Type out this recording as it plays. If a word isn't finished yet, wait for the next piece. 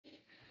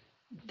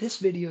This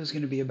video is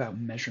going to be about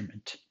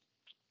measurement.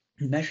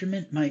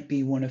 Measurement might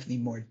be one of the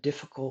more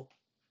difficult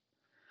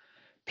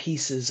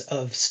pieces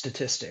of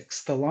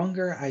statistics. The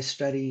longer I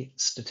study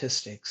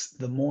statistics,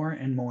 the more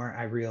and more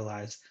I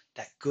realize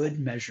that good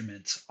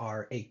measurements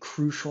are a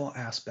crucial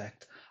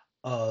aspect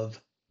of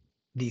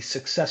the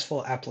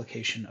successful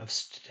application of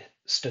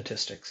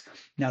statistics.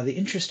 Now, the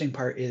interesting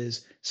part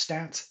is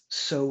stats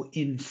so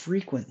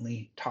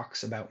infrequently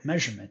talks about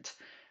measurement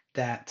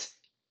that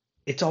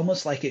it's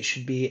almost like it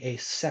should be a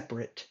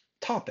separate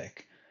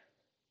topic,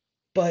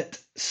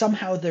 but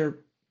somehow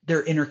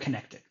they're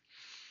interconnected.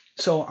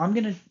 So I'm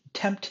going to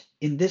attempt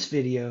in this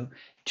video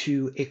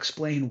to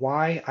explain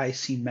why I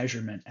see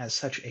measurement as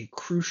such a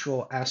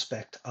crucial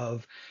aspect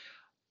of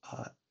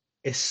uh,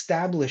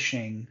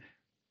 establishing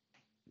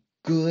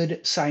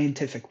good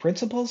scientific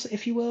principles,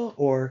 if you will,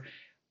 or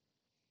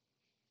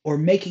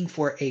making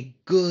for a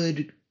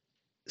good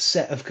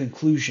set of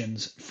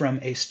conclusions from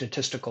a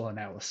statistical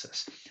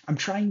analysis. I'm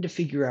trying to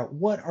figure out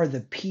what are the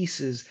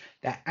pieces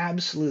that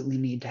absolutely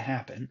need to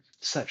happen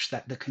such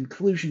that the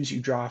conclusions you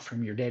draw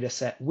from your data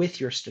set with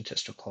your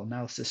statistical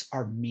analysis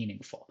are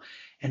meaningful.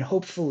 And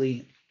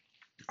hopefully,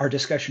 our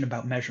discussion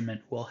about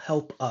measurement will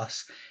help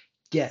us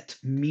get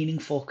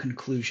meaningful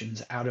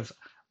conclusions out of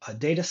a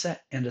data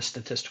set and a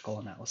statistical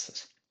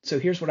analysis. So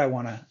here's what I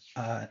want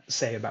to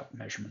say about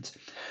measurements.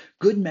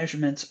 Good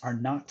measurements are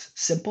not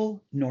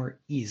simple nor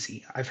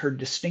easy. I've heard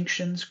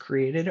distinctions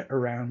created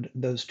around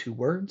those two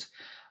words,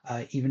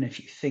 even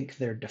if you think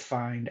they're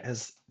defined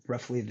as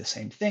roughly the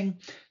same thing.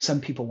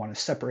 Some people want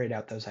to separate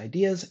out those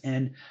ideas.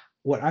 And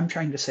what I'm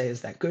trying to say is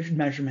that good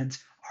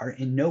measurements are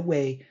in no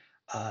way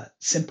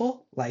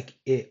simple. Like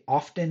it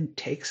often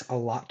takes a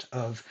lot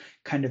of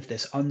kind of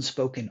this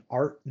unspoken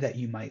art that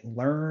you might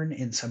learn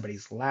in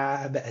somebody's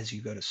lab as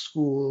you go to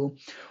school,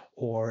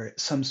 or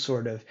some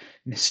sort of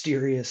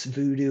mysterious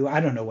voodoo. I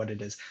don't know what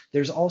it is.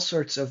 There's all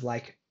sorts of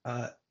like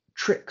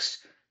tricks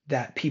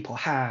that people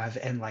have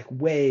and like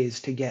ways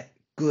to get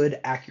good,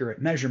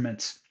 accurate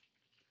measurements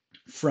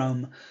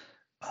from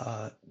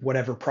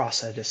whatever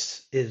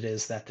process it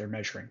is that they're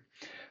measuring.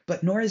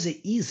 But nor is it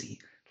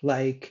easy.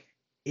 Like,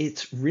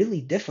 it's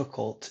really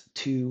difficult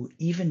to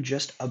even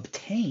just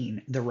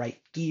obtain the right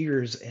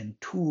gears and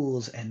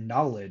tools and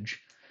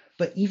knowledge.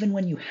 But even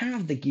when you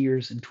have the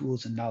gears and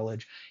tools and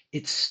knowledge,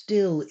 it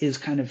still is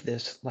kind of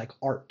this like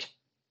art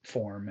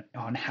form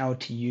on how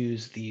to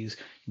use these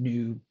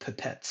new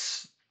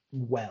pipettes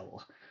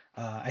well.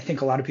 I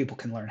think a lot of people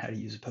can learn how to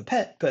use a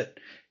pipette, but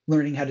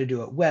learning how to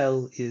do it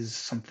well is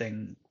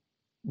something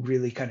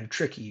really kind of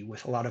tricky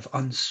with a lot of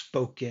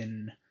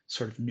unspoken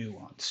sort of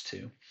nuance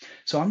too.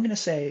 So I'm going to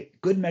say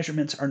good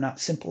measurements are not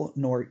simple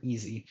nor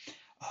easy.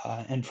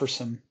 And for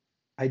some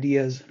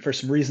ideas, for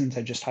some reasons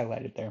I just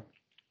highlighted there.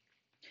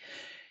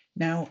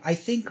 Now, I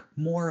think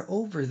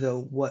moreover,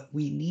 though, what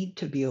we need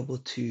to be able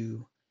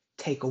to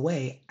take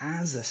away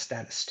as a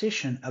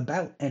statistician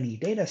about any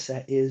data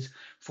set is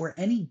for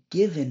any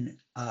given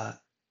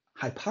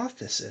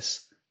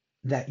hypothesis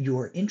that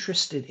you're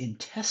interested in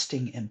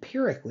testing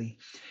empirically,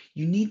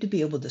 you need to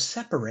be able to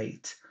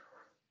separate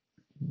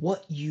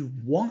what you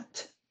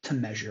want to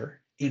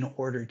measure in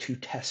order to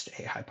test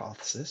a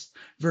hypothesis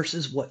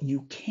versus what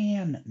you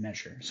can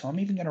measure. So I'm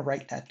even going to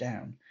write that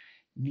down.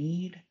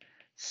 Need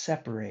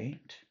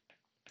separate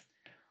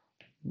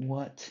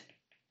what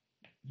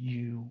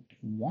you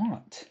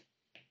want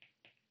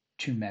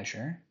to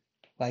measure.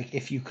 Like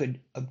if you could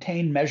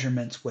obtain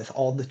measurements with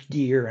all the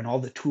gear and all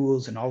the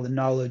tools and all the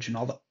knowledge and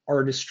all the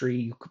artistry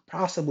you could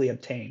possibly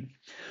obtain,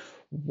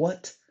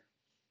 what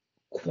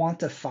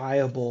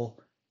quantifiable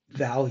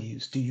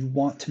values do you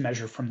want to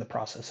measure from the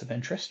process of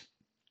interest?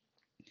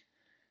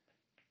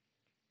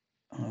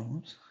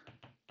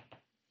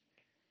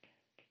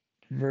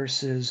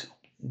 Versus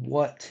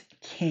what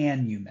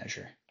can you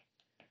measure?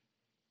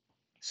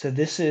 So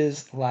this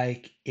is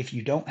like if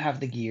you don't have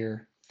the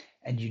gear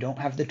and you don't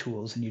have the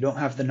tools and you don't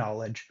have the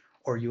knowledge,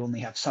 or you only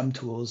have some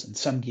tools and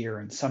some gear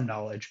and some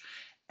knowledge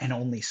and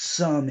only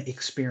some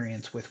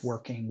experience with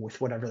working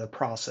with whatever the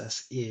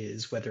process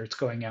is, whether it's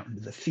going out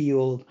into the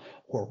field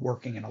or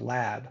working in a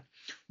lab,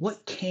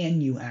 what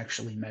can you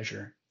actually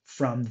measure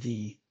from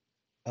the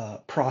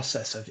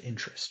process of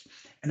interest?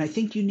 And I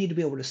think you need to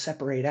be able to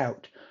separate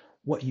out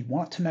what you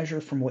want to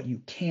measure from what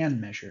you can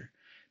measure,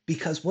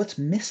 because what's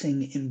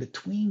missing in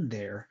between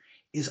there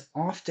is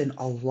often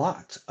a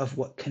lot of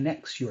what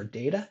connects your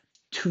data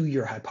to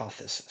your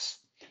hypothesis.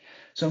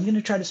 So I'm going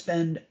to try to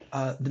spend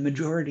the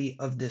majority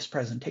of this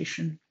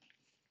presentation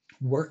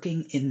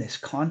working in this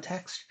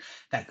context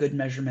that good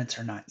measurements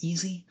are not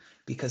easy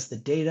because the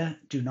data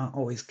do not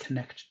always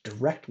connect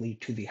directly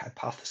to the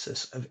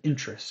hypothesis of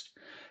interest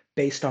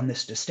based on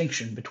this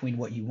distinction between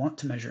what you want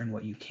to measure and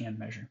what you can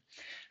measure.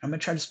 I'm going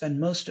to try to spend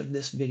most of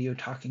this video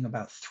talking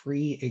about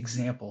 3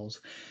 examples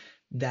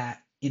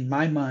that, in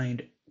my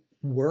mind,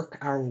 work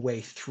our way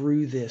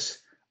through this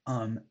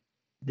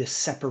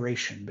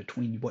separation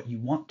between what you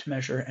want to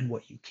measure and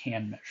what you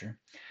can measure.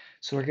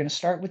 So we're going to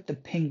start with the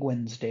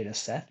penguins data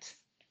set,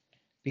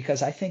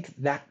 because I think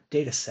that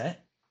data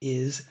set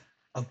is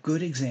a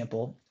good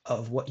example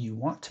of what you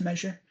want to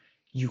measure,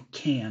 you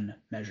can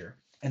measure.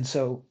 And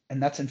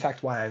that's in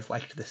fact why I've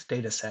liked this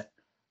data set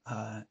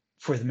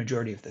for the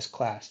majority of this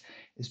class,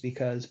 is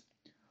because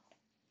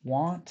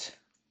want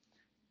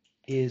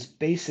is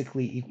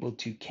basically equal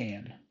to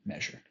can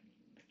measure.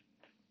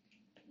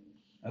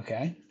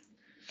 Okay?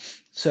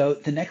 So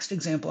the next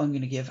example I'm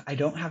going to give, I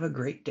don't have a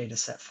great data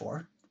set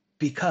for,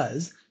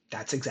 because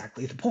that's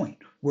exactly the point.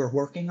 We're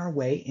working our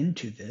way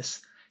into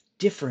this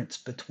difference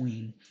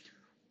between,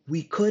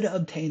 we could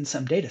obtain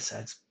some data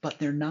sets, but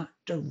they're not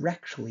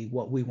directly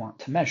what we want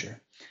to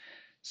measure.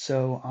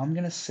 So I'm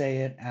going to say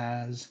it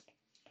as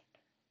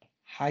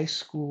high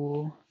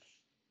school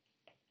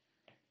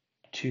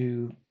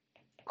to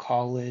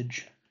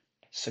college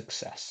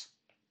success.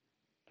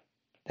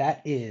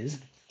 That is,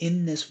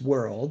 in this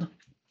world,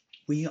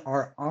 we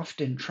are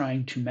often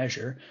trying to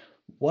measure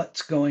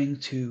what's going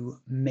to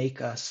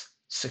make us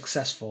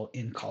successful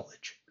in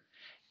college.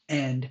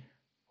 And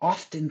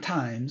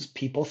oftentimes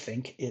people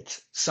think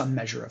it's some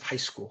measure of high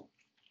school.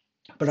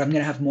 But I'm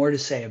going to have more to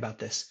say about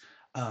this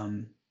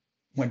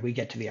when we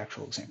get to the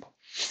actual example.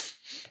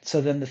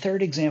 So then the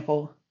third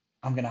example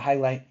I'm going to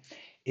highlight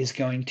is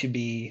going to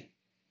be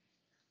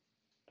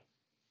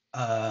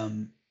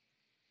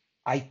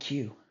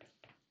IQ.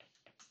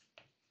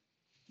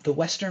 The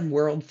Western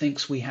world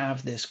thinks we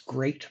have this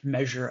great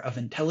measure of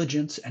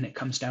intelligence, and it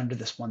comes down to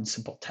this one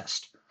simple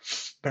test.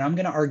 But I'm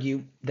going to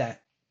argue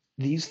that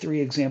these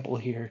three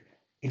examples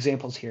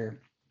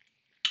here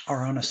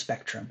are on a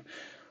spectrum,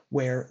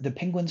 where the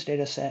Penguins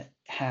data set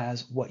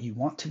has what you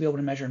want to be able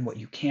to measure and what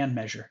you can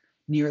measure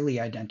nearly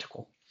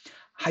identical.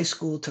 High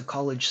school to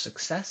college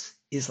success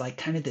is like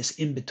kind of this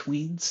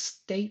in-between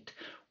state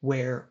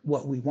where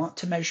what we want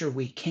to measure,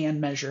 we can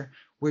measure.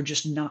 We're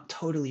just not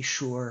totally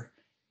sure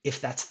if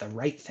that's the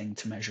right thing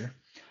to measure.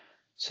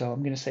 So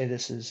I'm going to say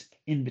this is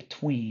in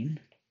between.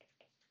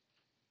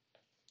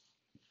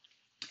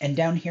 And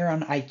down here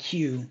on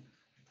IQ,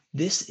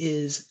 this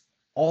is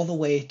all the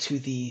way to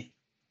the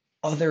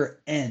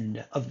other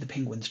end of the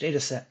Penguins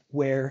data set,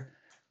 where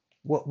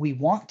what we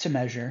want to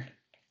measure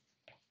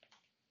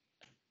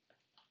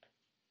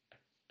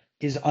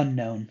is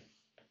unknown.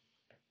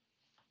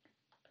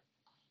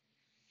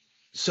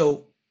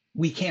 So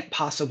we can't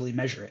possibly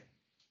measure it.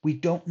 We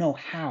don't know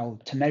how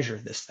to measure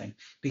this thing,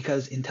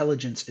 because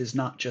intelligence is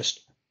not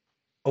just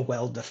a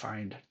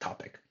well-defined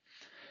topic.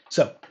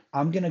 So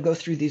I'm going to go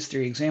through these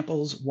three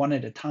examples one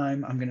at a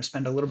time. I'm going to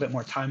spend a little bit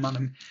more time on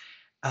them,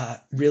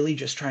 really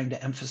just trying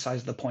to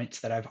emphasize the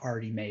points that I've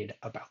already made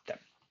about them.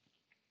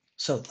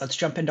 So let's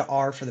jump into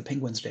R for the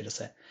Penguins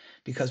dataset.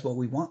 Because what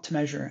we want to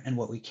measure and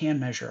what we can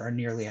measure are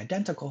nearly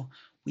identical,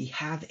 we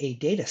have a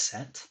data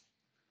set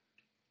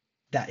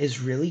that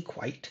is really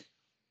quite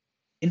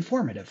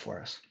informative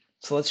for us.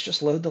 So let's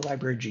just load the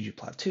library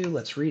ggplot2.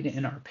 Let's read it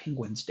in our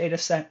Penguins data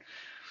set.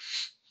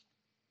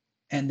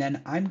 And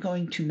then I'm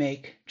going to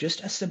make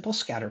just a simple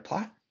scatter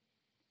plot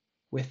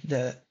with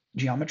the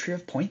geometry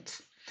of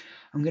points.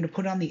 I'm going to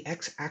put on the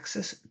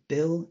x-axis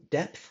bill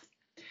depth,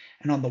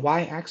 and on the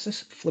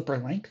y-axis flipper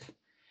length.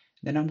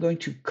 Then I'm going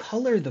to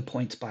color the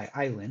points by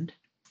island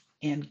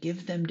and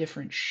give them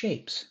different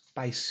shapes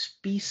by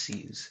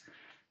species.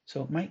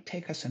 So it might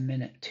take us a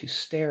minute to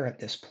stare at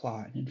this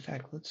plot. In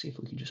fact, let's see if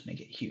we can just make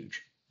it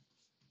huge.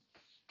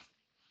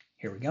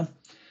 Here we go.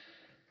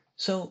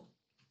 So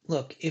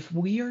look, if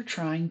we are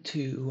trying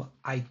to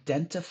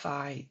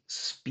identify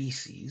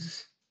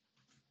species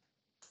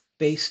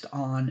based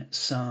on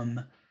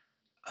some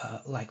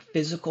like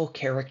physical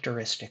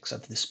characteristics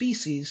of the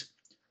species,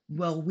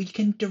 well, we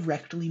can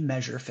directly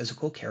measure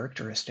physical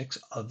characteristics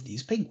of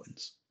these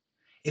penguins.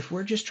 If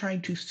we're just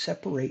trying to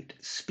separate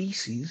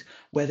species,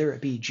 whether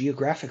it be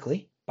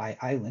geographically by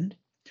island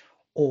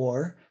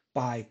or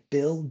by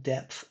bill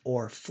depth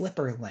or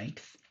flipper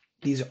length,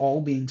 these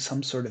all being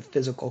some sort of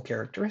physical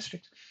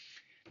characteristics,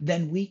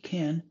 then we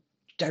can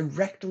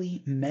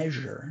directly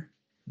measure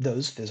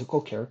those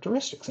physical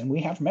characteristics. And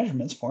we have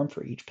measurements for them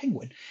for each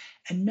penguin.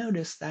 And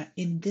notice that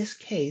in this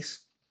case,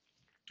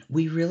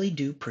 we really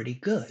do pretty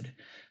good.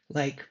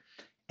 Like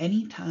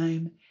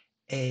anytime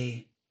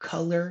a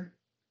color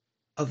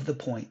of the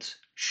points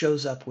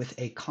shows up with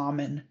a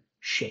common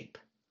shape,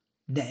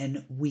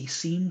 then we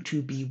seem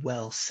to be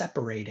well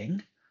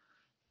separating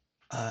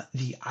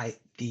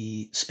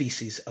the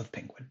species of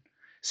penguin.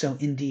 So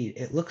indeed,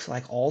 it looks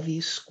like all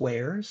these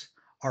squares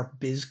are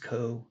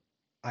Biscoe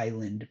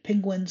Island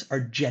penguins, are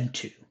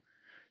Gentoo.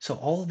 So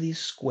all of these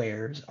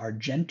squares are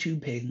Gentoo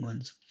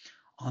penguins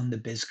on the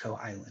Biscoe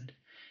Island.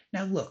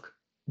 Now look,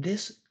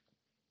 this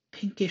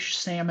pinkish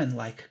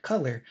salmon-like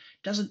color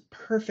doesn't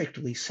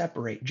perfectly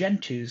separate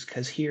Gentoos,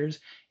 because here's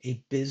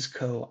a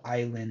Biscoe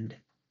Island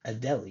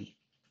Adelie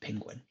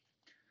penguin.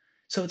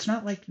 So it's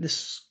not like the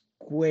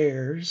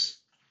squares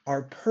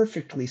are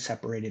perfectly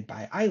separated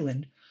by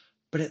island,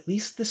 but at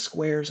least the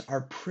squares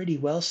are pretty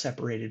well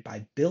separated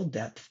by bill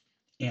depth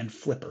and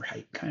flipper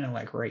height, kind of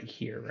like right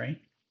here,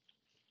 right?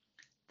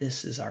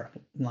 This is our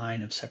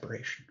line of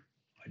separation.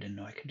 I didn't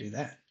know I could do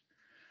that.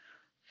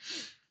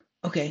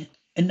 Okay,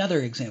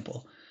 another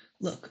example.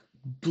 Look,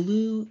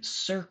 blue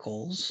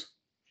circles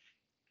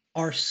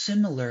are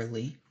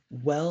similarly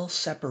well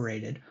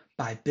separated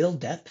by bill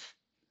depth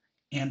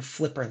and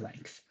flipper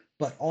length,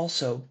 but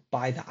also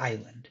by the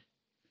island.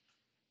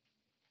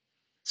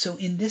 So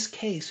in this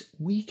case,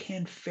 we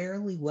can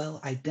fairly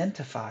well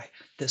identify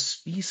the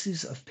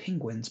species of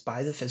penguins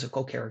by the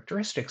physical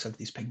characteristics of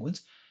these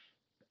penguins.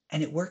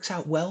 And it works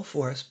out well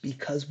for us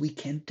because we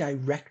can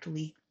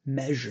directly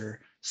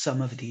measure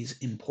some of these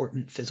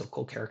important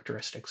physical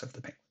characteristics of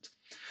the penguins.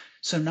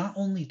 So not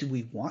only do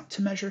we want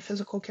to measure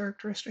physical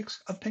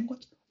characteristics of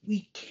penguins,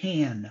 we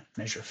can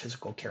measure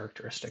physical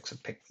characteristics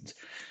of penguins.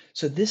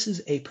 So this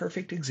is a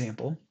perfect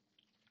example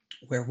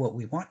where what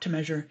we want to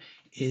measure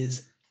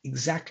is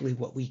exactly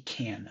what we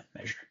can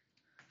measure.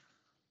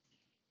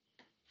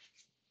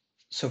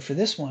 So for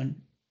this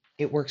one,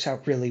 it works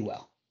out really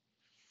well.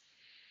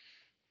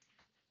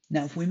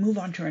 Now, if we move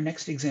on to our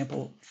next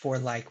example for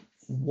like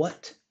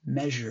what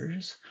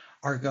measures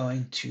are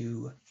going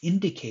to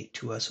indicate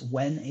to us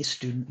when a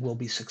student will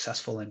be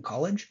successful in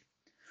college,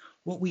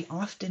 what we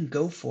often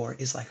go for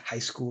is like high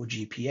school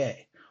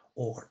GPA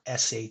or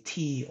SAT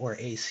or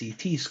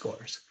ACT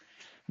scores.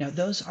 Now,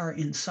 those are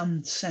in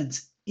some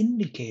sense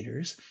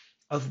indicators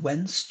of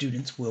when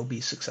students will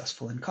be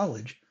successful in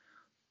college.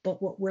 But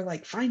what we're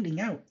like finding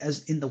out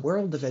as in the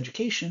world of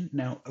education,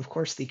 now, of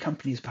course, the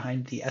companies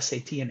behind the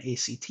SAT and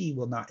ACT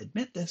will not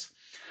admit this,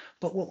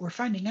 but what we're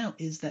finding out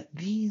is that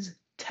these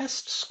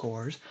test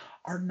scores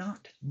are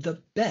not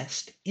the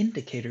best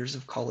indicators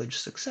of college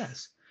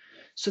success.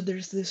 So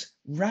there's this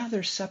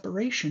rather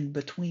separation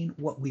between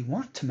what we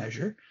want to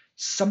measure,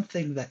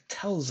 something that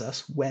tells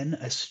us when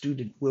a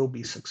student will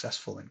be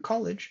successful in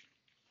college,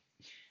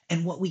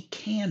 and what we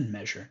can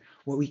measure.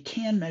 What we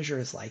can measure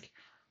is like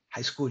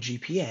high school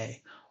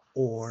GPA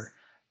or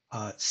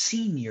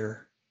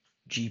senior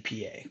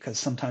GPA, because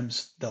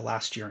sometimes the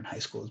last year in high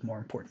school is more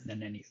important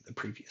than any of the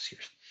previous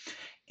years.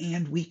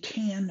 And we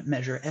can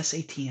measure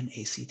SAT and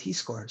ACT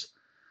scores,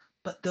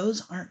 but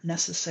those aren't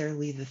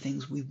necessarily the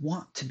things we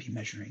want to be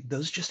measuring.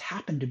 Those just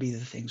happen to be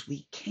the things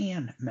we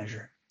can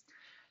measure.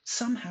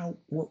 Somehow,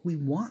 what we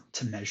want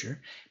to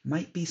measure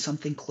might be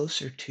something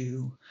closer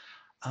to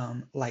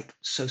like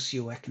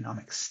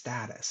socioeconomic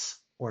status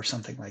or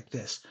something like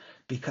this,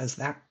 because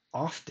that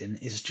often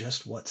is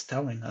just what's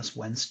telling us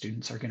when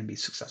students are going to be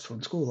successful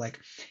in school. Like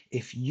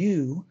if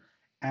you,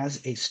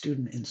 as a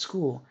student in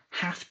school,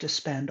 have to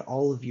spend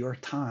all of your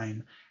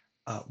time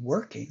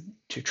working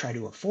to try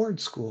to afford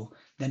school,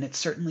 then it's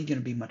certainly going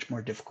to be much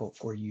more difficult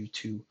for you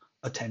to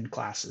attend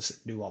classes and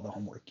do all the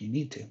homework you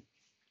need to.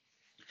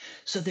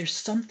 So there's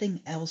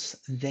something else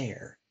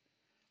there.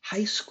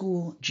 High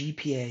school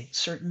GPA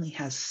certainly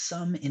has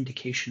some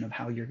indication of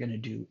how you're going to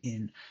do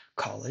in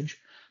college,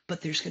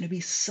 but there's going to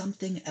be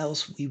something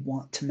else we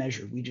want to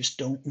measure. We just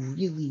don't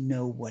really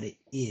know what it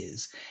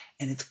is.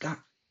 And it's got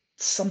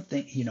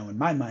something, in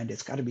my mind,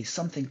 it's got to be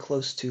something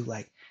close to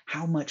like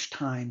how much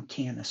time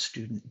can a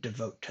student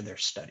devote to their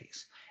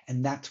studies?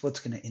 And that's what's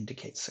going to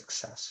indicate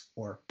success,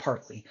 or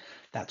partly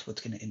that's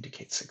what's going to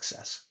indicate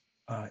success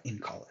in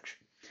college.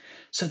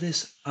 So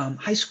this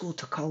high school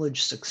to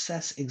college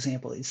success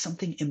example is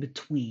something in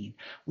between.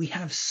 We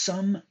have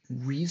some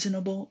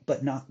reasonable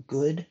but not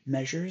good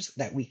measures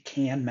that we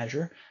can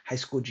measure, high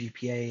school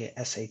GPA,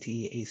 SAT,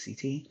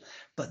 ACT,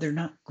 but they're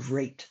not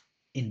great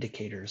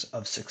indicators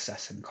of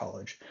success in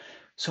college.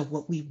 So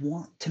what we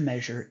want to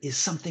measure is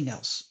something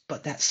else,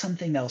 but that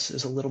something else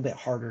is a little bit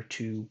harder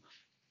to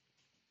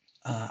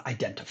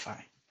identify.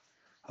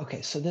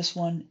 Okay, so this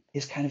one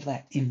is kind of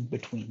that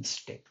in-between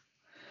state.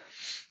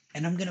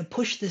 And I'm going to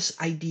push this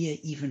idea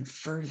even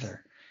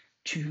further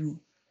to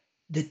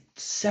the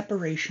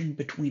separation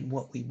between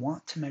what we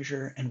want to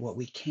measure and what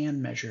we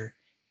can measure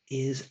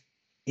is,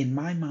 in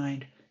my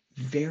mind,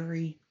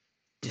 very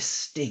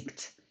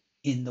distinct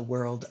in the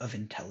world of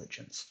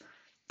intelligence.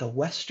 The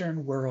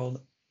Western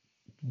world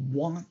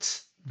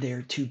wants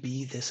there to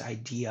be this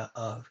idea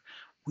of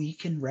we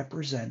can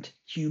represent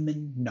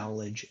human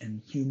knowledge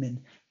and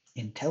human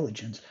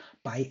intelligence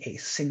by a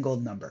single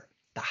number.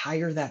 The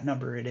higher that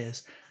number it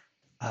is,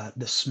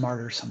 the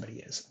smarter somebody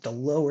is. The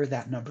lower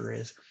that number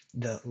is,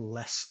 the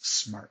less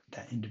smart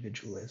that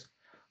individual is.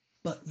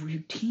 But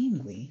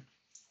routinely,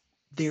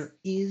 there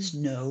is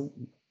no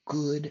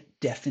good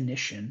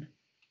definition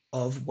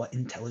of what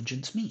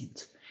intelligence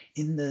means.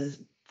 In the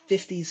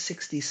 50s,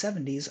 60s,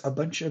 70s, a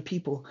bunch of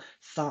people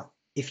thought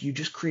if you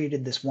just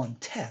created this one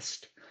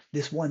test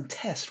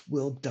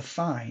will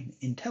define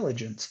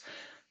intelligence.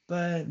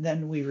 But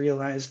then we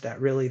realized that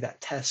really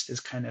that test is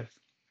kind of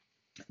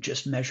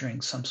just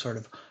measuring some sort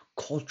of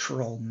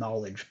cultural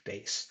knowledge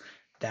base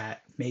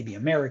that maybe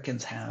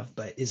Americans have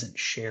but isn't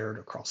shared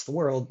across the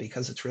world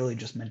because it's really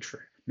just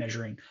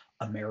measuring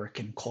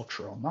American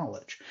cultural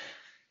knowledge.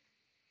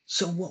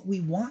 So what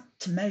we want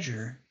to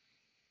measure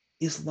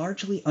is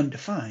largely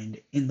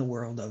undefined in the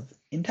world of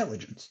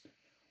intelligence.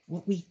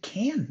 What we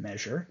can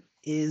measure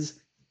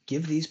is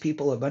give these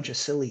people a bunch of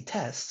silly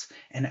tests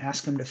and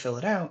ask them to fill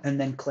it out and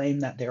then claim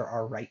that there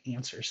are right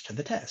answers to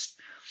the test.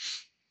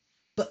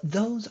 But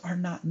those are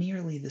not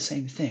nearly the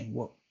same thing.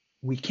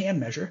 we can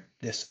measure,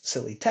 this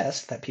silly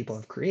test that people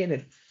have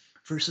created,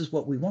 versus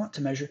what we want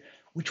to measure,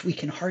 which we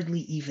can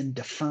hardly even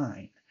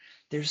define.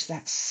 There's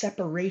that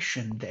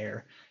separation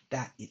there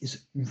that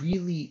is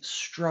really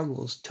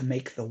struggles to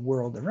make the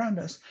world around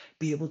us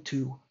be able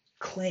to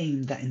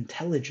claim that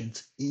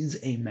intelligence is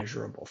a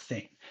measurable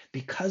thing.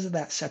 Because of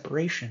that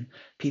separation,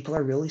 people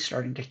are really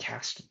starting to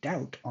cast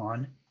doubt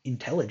on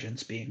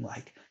intelligence being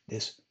like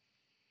this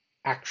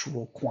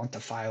actual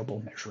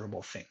quantifiable,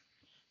 measurable thing.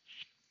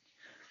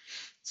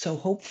 So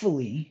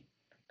hopefully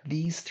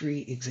these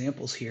three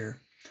examples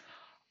here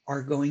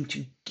are going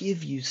to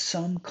give you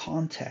some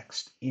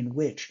context in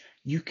which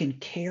you can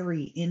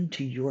carry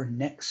into your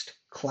next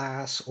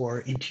class or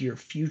into your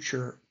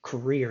future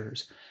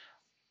careers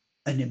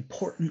an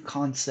important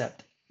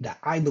concept that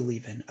I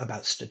believe in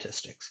about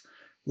statistics.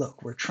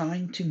 Look, we're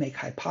trying to make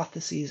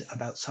hypotheses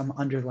about some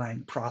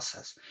underlying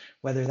process,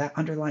 whether that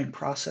underlying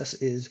process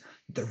is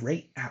the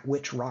rate at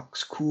which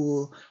rocks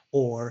cool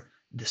or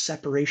the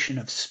separation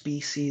of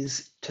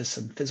species to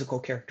some physical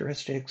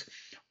characteristics,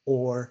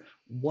 or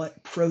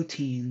what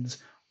proteins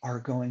are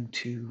going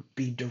to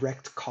be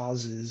direct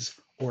causes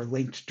or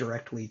linked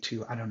directly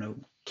to, I don't know,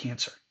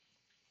 cancer.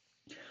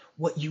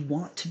 What you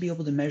want to be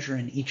able to measure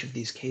in each of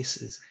these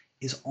cases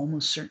is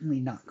almost certainly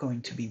not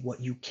going to be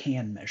what you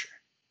can measure.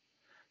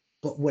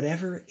 But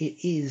whatever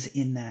it is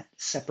in that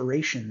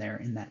separation there,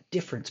 in that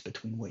difference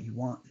between what you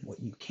want and what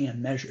you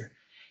can measure,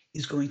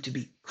 is going to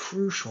be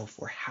crucial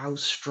for how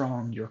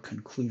strong your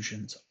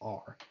conclusions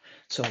are.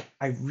 So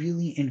I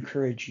really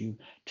encourage you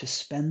to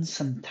spend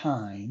some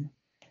time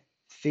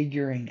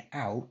figuring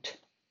out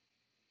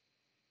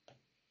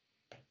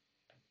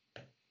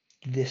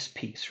this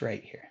piece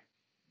right here.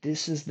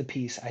 This is the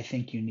piece I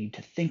think you need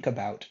to think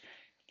about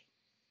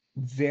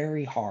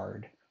very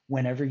hard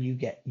whenever you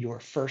get your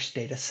first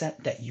data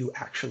set that you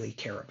actually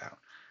care about.